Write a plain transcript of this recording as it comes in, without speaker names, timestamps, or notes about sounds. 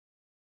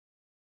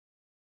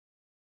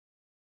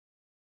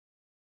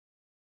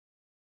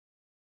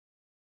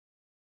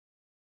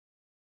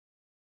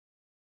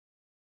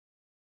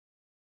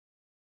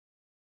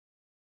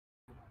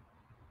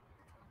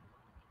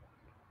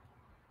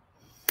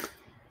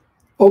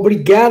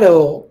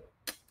Obrigado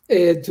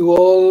to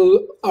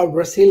all our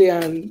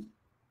Brazilian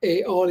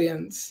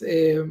audience.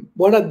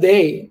 What a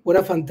day, what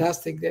a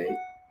fantastic day.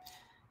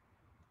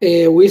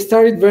 We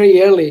started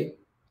very early,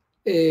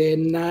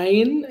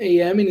 9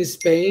 a.m. in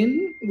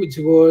Spain, which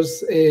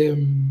was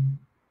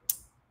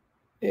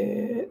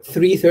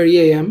 3:30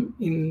 a.m.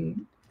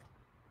 in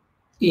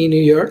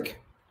New York.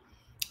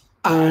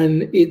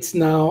 And it's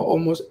now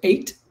almost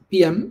 8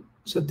 p.m.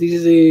 So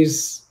this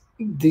is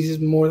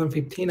more than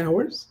 15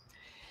 hours.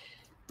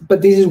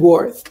 But this is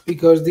worth,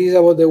 because this is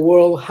about the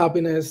World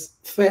Happiness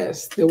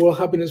Fest, the World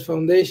Happiness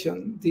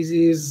Foundation. This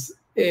is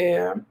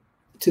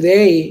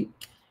today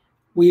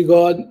we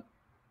got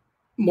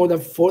more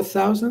than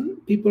 4,000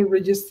 people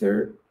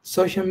registered,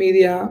 social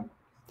media,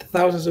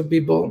 thousands of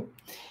people,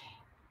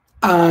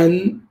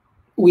 and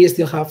we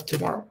still have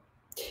tomorrow.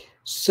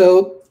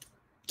 So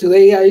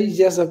today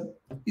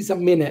it's a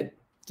minute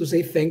to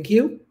say thank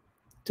you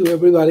to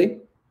everybody.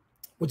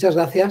 Muchas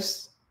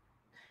gracias.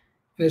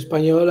 En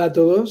español a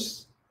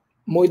todos.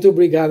 Muito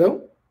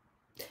obrigado.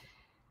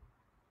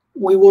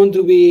 We want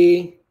to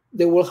be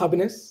the World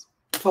Happiness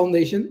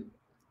Foundation,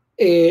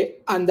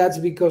 and that's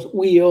because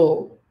we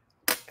all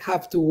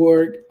have to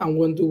work and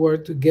want to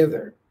work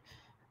together.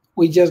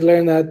 We just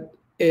learned that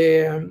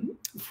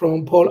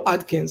from Paul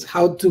Atkins,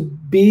 how to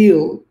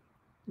build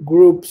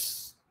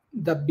groups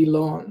that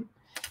belong.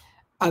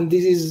 And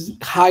this is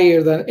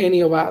higher than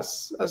any of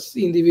us as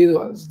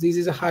individuals. This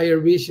is a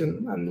higher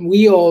vision, and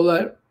we all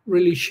are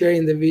really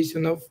sharing the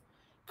vision of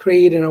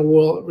creating a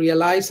world,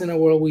 realizing a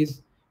world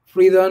with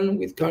freedom,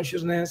 with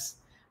consciousness,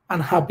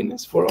 and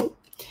happiness for all.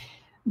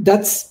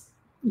 That's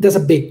a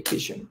big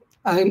vision.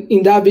 And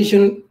in that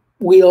vision,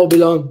 we all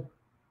belong.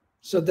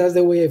 So that's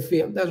the way I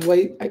feel. That's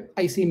why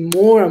I see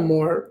more and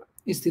more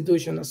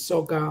institutions,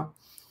 SOCA,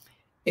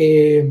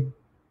 Chamber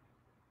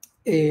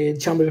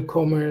of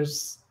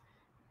Commerce.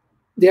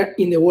 There are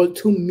in the world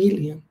 2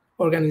 million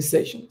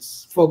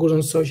organizations focused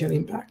on social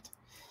impact.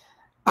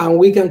 And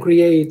we can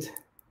create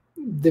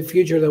the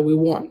future that we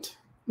want.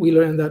 We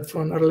learned that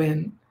from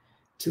Arlene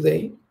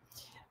today.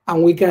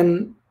 And we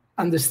can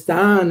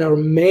understand our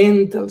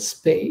mental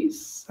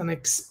space and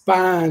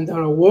expand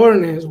our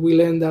awareness. We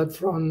learned that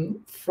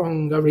from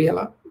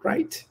Gabriela,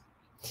 right?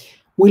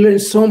 We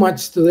learned so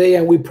much today,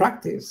 and we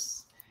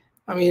practice.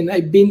 I mean,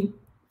 I've been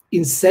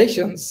in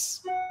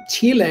sessions,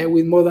 Chile,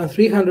 with more than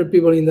 300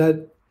 people in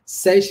that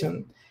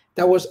session.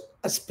 That was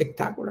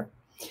spectacular.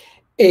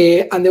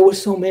 And there were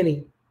so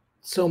many.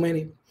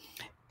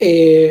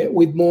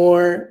 With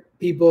more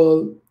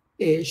people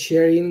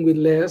sharing with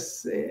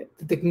less. The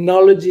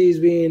technology is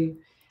being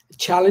a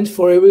challenge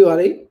for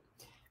everybody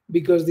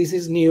because this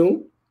is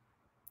new,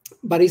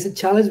 but it's a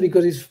challenge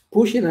because it's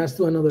pushing us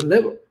to another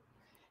level.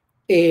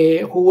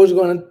 Who was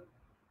going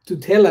to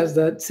tell us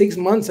that 6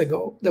 months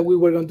ago that we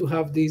were going to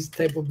have these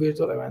type of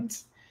virtual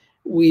events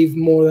with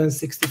more than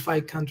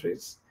 65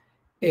 countries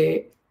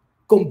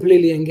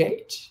completely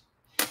engaged?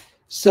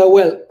 So,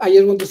 well, I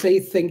just want to say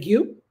thank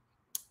you.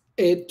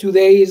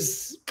 Today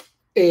is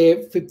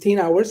 16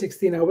 hours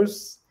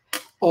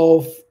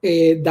of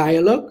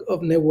dialogue,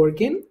 of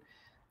networking,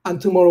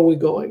 and tomorrow we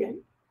go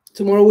again.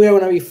 Tomorrow we are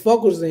going to be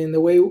focusing, the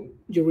way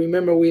you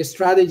remember we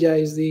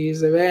strategized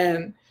this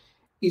event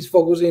is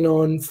focusing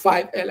on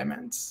 5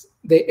 elements: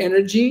 the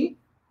energy,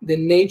 the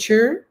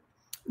nature,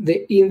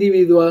 the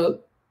individual,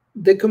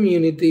 the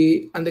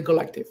community, and the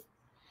collective.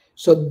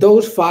 So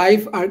those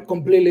 5 are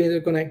completely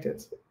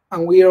interconnected.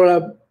 And we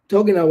are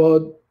talking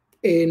about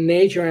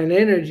nature and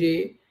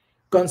energy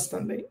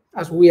constantly,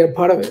 as we are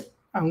part of it,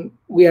 and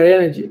we are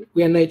energy,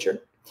 we are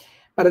nature.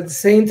 But at the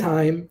same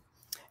time,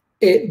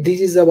 this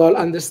is about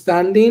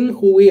understanding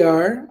who we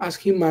are as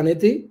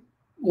humanity.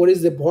 What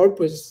is the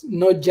purpose,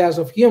 not just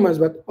of humans,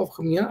 but of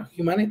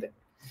humanity?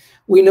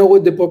 We know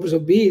what the purpose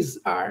of bees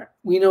are.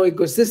 We know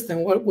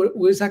ecosystem.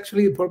 What is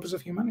actually the purpose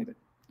of humanity?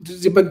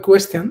 It's a big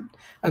question,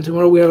 and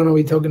tomorrow we are going to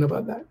be talking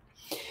about that.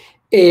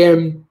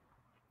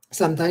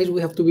 Sometimes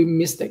we have to be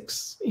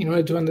mystics in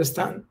order to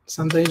understand.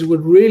 Sometimes we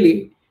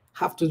really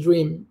have to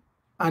dream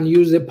and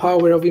use the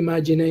power of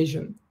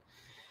imagination.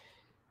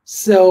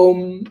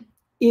 So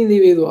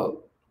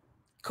individual,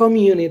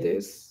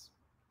 communities,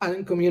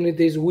 and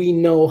communities, we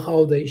know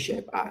how they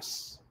shape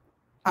us.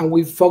 And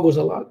we focus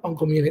a lot on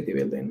community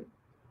building,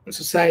 on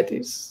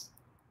societies,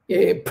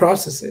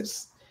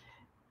 processes,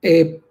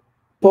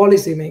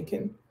 policy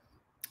making,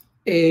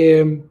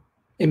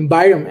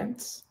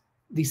 environments,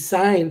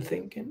 design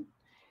thinking,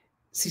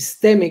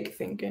 systemic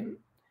thinking,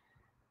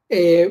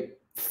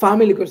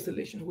 family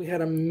constellations. We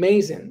had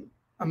amazing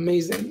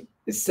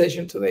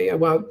session today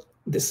about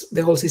this,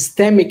 the whole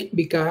systemic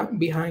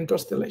behind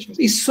constellations.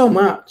 It's so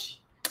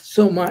much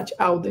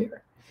out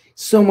there,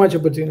 so much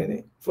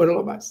opportunity for all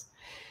of us.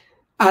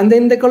 And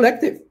then the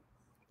collective.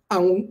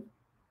 And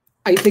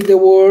I take the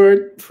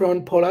word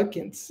from Paul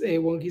Atkins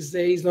when he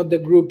says not the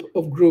group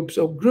of groups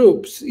of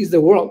groups, is the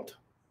world.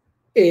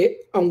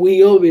 And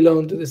we all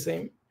belong to the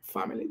same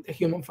family, the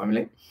human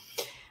family.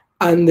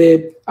 And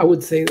I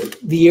would say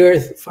the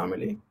Earth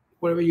family,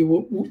 wherever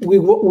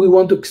we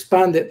want to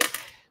expand it.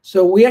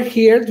 So we are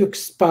here to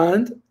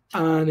expand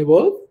and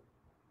evolve.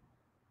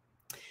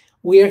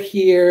 We are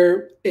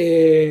here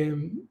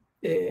and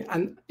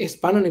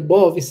expand and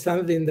evolve is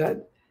something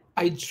that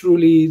I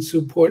truly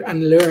support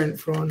and learn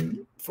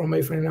from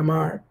my friend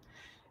Amar.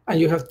 And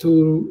you have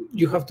to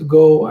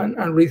go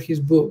and read his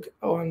book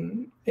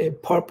on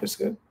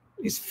purpose.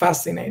 It's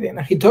fascinating.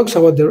 And he talks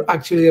about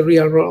actually the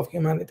real role of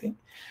humanity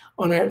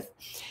on Earth.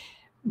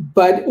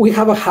 But we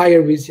have a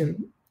higher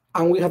vision,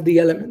 and we have the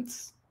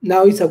elements.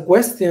 Now it's a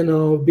question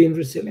of being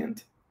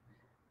resilient,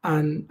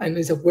 and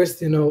it's a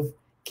question of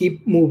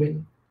keep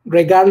moving,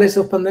 regardless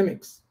of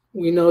pandemics.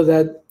 We know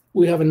that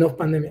we have enough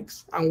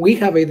pandemics, and we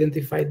have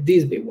identified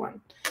this big one,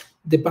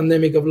 the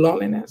pandemic of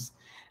loneliness.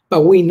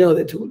 But we know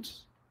the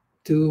tools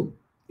to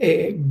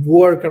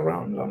work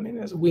around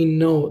loneliness. We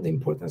know the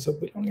importance of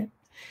belonging.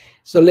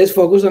 So let's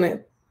focus on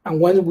it. And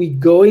once we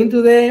go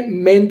into the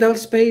mental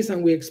space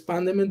and we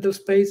expand the mental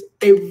space,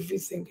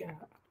 everything can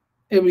happen.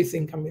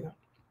 Everything can be done.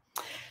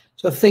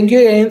 So thank you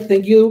again.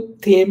 Thank you,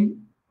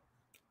 team.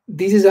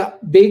 This is a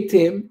big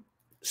team.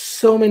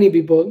 So many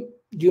people.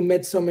 You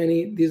met so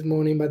many this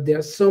morning, but there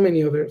are so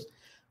many others.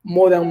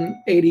 More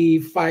than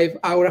 85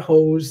 hour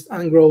hosts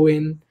and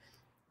growing.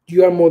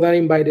 You are more than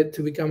invited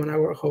to become an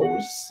hour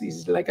host.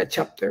 It's like a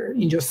chapter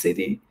in your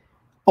city,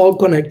 all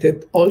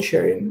connected, all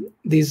sharing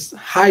this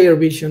higher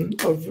vision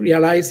of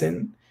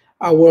realizing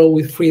a world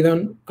with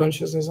freedom,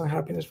 consciousness, and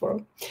happiness for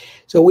all.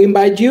 So we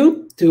invite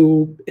you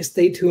to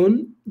stay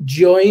tuned,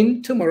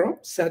 join tomorrow,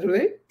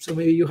 Saturday, so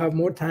maybe you have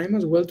more time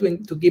as well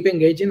to keep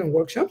engaging in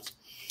workshops.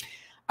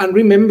 And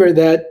remember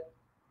that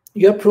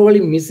you are probably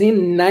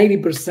missing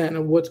 90%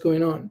 of what's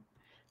going on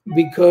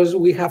because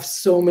we have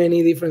so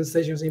many different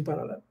sessions in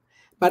parallel.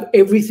 But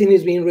everything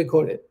is being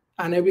recorded,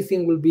 and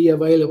everything will be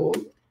available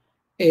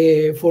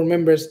for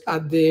members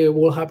at the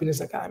World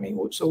Happiness Academy.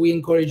 So we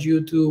encourage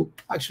you to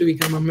actually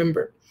become a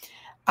member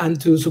and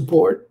to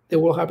support the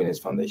World Happiness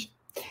Foundation.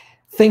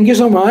 Thank you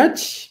so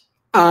much,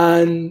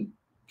 and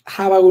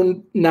have a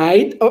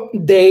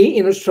good day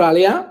in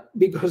Australia,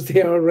 because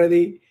they are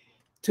already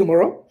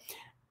tomorrow,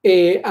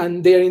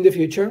 and they're in the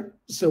future.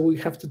 So we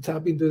have to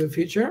tap into the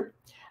future,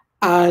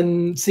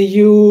 and see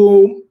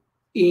you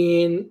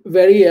in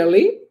very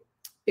early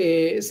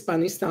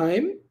Spanish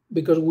time,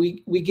 because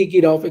we kick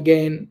it off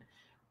again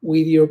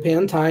with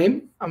European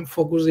time. I'm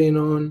focusing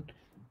on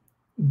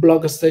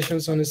blog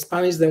stations on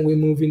Spanish, then we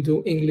move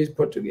into English,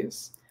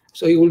 Portuguese.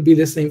 So it will be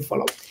the same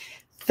follow.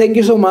 Thank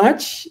you so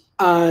much,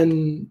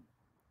 and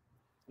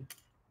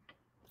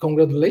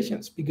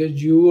congratulations,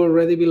 because you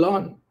already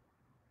belong.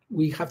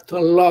 We have to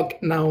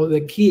unlock now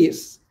the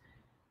keys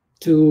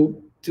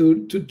to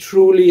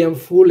truly and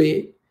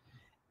fully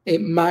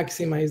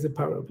maximize the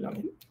power of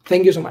belonging.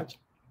 Thank you so much.